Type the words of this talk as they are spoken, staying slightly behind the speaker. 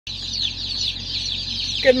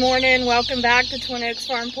Good morning, welcome back to Twin Oaks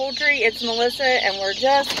Farm Poultry. It's Melissa and we're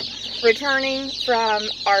just returning from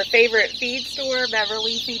our favorite feed store,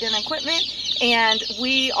 Beverly Feed and Equipment, and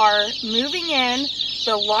we are moving in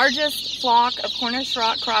the largest flock of Cornish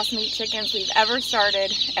Rock cross meat chickens we've ever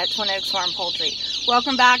started at Twin Oaks Farm Poultry.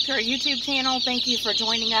 Welcome back to our YouTube channel. Thank you for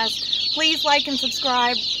joining us. Please like and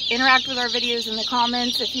subscribe, interact with our videos in the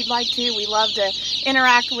comments if you'd like to. We love to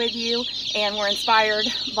interact with you and we're inspired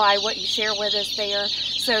by what you share with us there.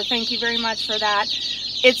 So thank you very much for that.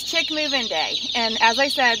 It's chick move-in day, and as I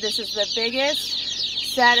said, this is the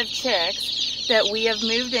biggest set of chicks that we have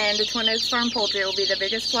moved into Twin Oaks Farm Poultry. It will be the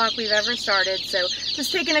biggest flock we've ever started. So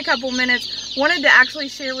just taking a couple minutes, wanted to actually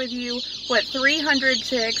share with you what 300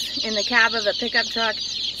 chicks in the cab of a pickup truck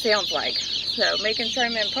sounds like. So making sure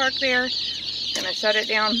I'm in park there, gonna shut it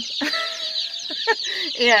down.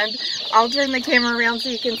 And I'll turn the camera around so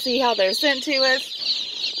you can see how they're sent to us.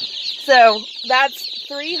 So that's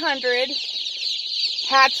 300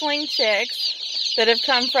 hatchling chicks that have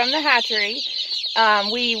come from the hatchery.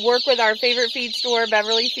 We work with our favorite feed store,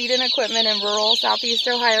 Beverly Feed and Equipment in rural Southeast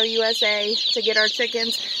Ohio, USA, to get our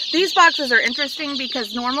chickens. These boxes are interesting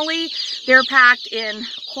because normally they're packed in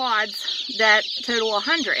quads that total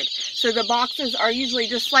 100. So the boxes are usually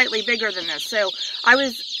just slightly bigger than this. So I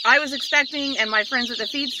was expecting, and my friends at the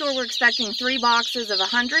feed store were expecting 3 boxes of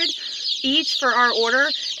 100 each for our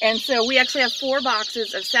order, and so we actually have 4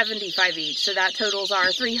 boxes of 75 each, so that totals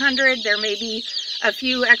our 300. There may be a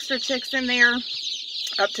few extra chicks in there,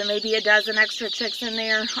 up to maybe a dozen extra chicks in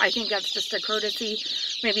there. I think that's just a courtesy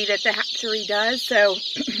maybe that the hatchery does. So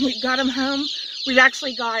we've got them home. We've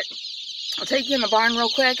actually got, I'll take you in the barn real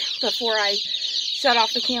quick before I shut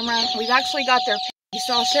off the camera. We've actually got their pee,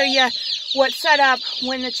 so I'll show you what's set up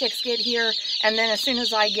when the chicks get here, and then as soon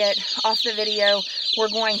as I get off the video, we're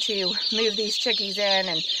going to move these chickies in,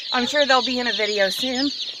 and I'm sure they'll be in a video soon.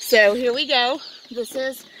 So here we go. This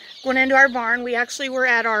is going into our barn. We actually were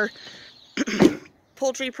at our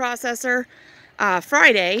poultry processor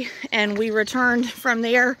Friday, and we returned from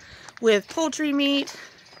there with poultry meat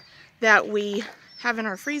that we have in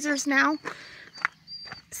our freezers now.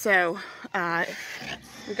 So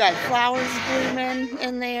we've got flowers blooming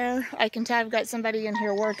in there. I can tell I've got somebody in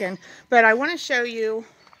here working, but I want to show you,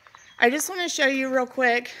 I just want to show you real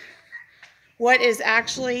quick what is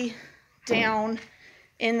actually down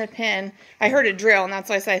in the pen. I heard a drill, and that's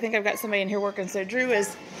why I said I think I've got somebody in here working. So Drew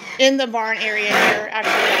is in the barn area here.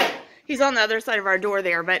 Actually, he's on the other side of our door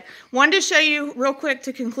there, but wanted to show you real quick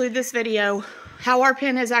to conclude this video how our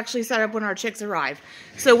pen is actually set up when our chicks arrive.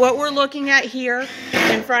 So what we're looking at here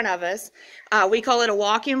in front of us, we call it a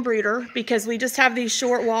walk-in brooder because we just have these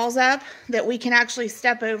short walls up that we can actually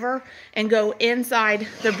step over and go inside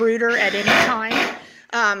the brooder at any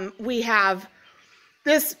time. We have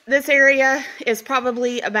this area is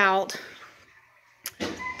probably about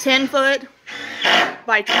 10 foot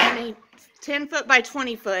by 20, 10 foot by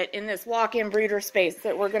 20 foot in this walk-in brooder space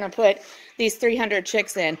that we're going to put these 300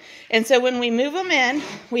 chicks in. And so when we move them in,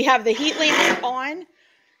 we have the heat lamps on.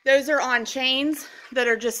 Those are on chains that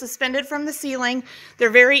are just suspended from the ceiling. They're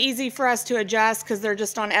very easy for us to adjust because they're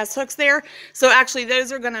just on S-hooks there. So actually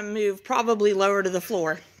those are going to move probably lower to the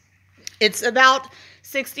floor. It's about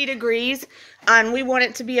 60 degrees, and we want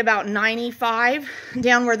it to be about 95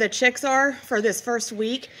 down where the chicks are for this first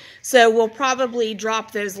week. So we'll probably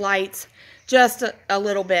drop those lights just a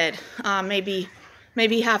little bit, maybe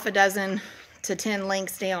half a dozen to 10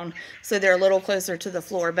 links down, so they're a little closer to the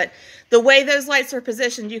floor. But the way those lights are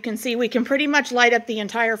positioned, you can see we can pretty much light up the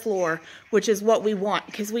entire floor, which is what we want,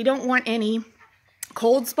 because we don't want any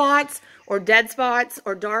cold spots or dead spots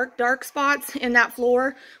or dark spots in that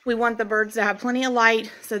floor. We want the birds to have plenty of light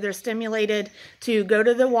so they're stimulated to go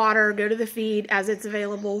to the water, go to the feed as it's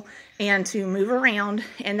available, and to move around,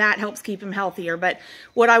 and that helps keep them healthier. But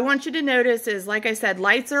what I want you to notice is, like I said,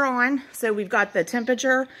 lights are on, so we've got the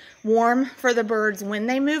temperature warm for the birds when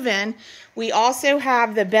they move in. We also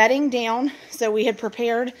have the bedding down, so we had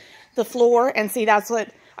prepared the floor, and see, that's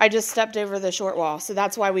what I just stepped over the short wall. So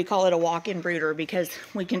that's why we call it a walk-in brooder, because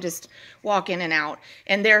we can just walk in and out.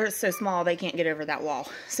 And they're so small, they can't get over that wall.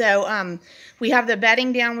 So we have the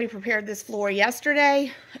bedding down. We prepared this floor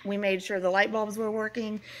yesterday. We made sure the light bulbs were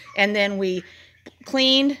working. And then we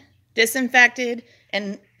cleaned, disinfected,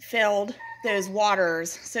 and filled those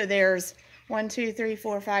waters. So there's 1, 2, 3,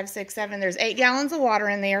 4, 5, 6, 7. There's 8 gallons of water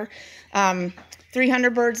in there.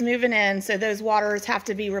 300 birds moving in, so those waters have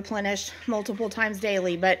to be replenished multiple times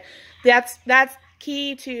daily. But that's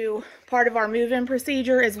key to part of our move-in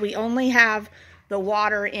procedure, is we only have the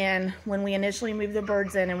water in when we initially move the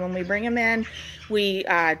birds in. And when we bring them in, we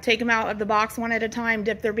take them out of the box one at a time,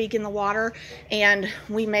 dip their beak in the water, and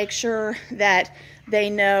we make sure that they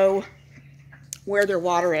know where their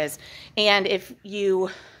water is. And if you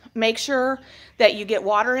make sure that you get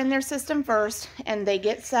water in their system first and they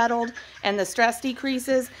get settled and the stress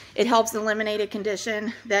decreases, it helps eliminate a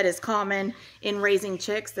condition that is common in raising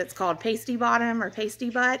chicks that's called pasty bottom or pasty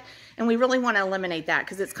butt. And we really want to eliminate that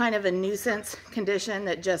because it's kind of a nuisance condition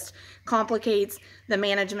that just complicates the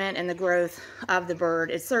management and the growth of the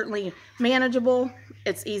bird. It's certainly manageable,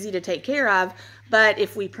 it's easy to take care of, but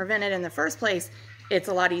if we prevent it in the first place, it's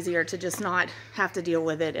a lot easier to just not have to deal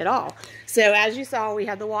with it at all. So as you saw, we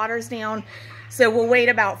had the waters down. So we'll wait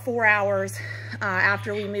about 4 hours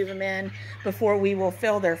after we move them in before we will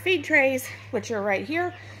fill their feed trays, which are right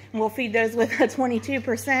here. And we'll feed those with a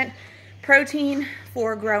 22% protein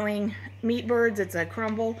for growing meat birds. It's a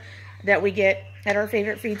crumble that we get at our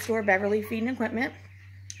favorite feed store, Beverly Feed and Equipment.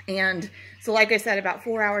 And so like I said, about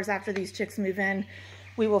 4 hours after these chicks move in,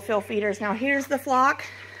 we will fill feeders. Now here's the flock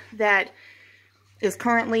that is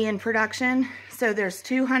currently in production. So there's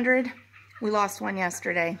 200. We lost one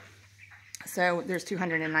yesterday. So there's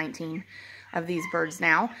 219 of these birds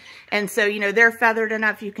now. And so, you know, they're feathered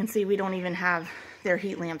enough. You can see we don't even have their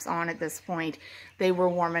heat lamps on at this point. They were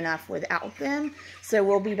warm enough without them. So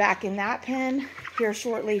we'll be back in that pen here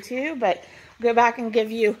shortly too. But go back and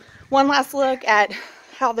give you one last look at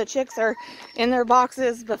how the chicks are in their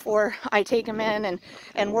boxes before I take them in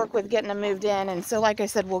and work with getting them moved in. And so like I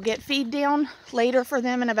said, we'll get feed down later for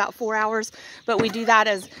them in about 4 hours, but we do that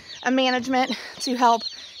as a management to help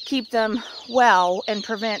keep them well and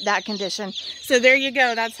prevent that condition. So there you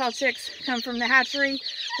go. That's how chicks come from the hatchery.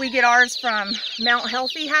 We get ours from Mount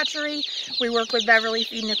Healthy Hatchery. We work with Beverly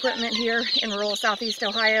Feed and Equipment here in rural Southeast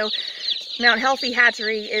Ohio. Mount Healthy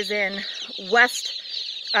Hatchery is in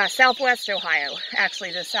Southwest Ohio,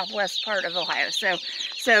 actually the southwest part of Ohio.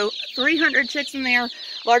 So 300 chicks in there,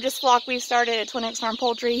 largest flock we've started at Twin Oaks Farm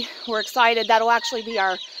Poultry. We're excited. That'll actually be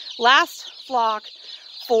our last flock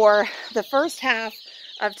for the first half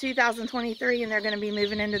of 2023, and they're going to be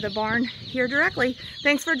moving into the barn here directly.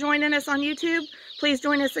 Thanks for joining us on YouTube. Please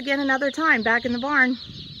join us again another time back in the barn.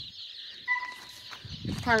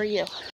 How are you?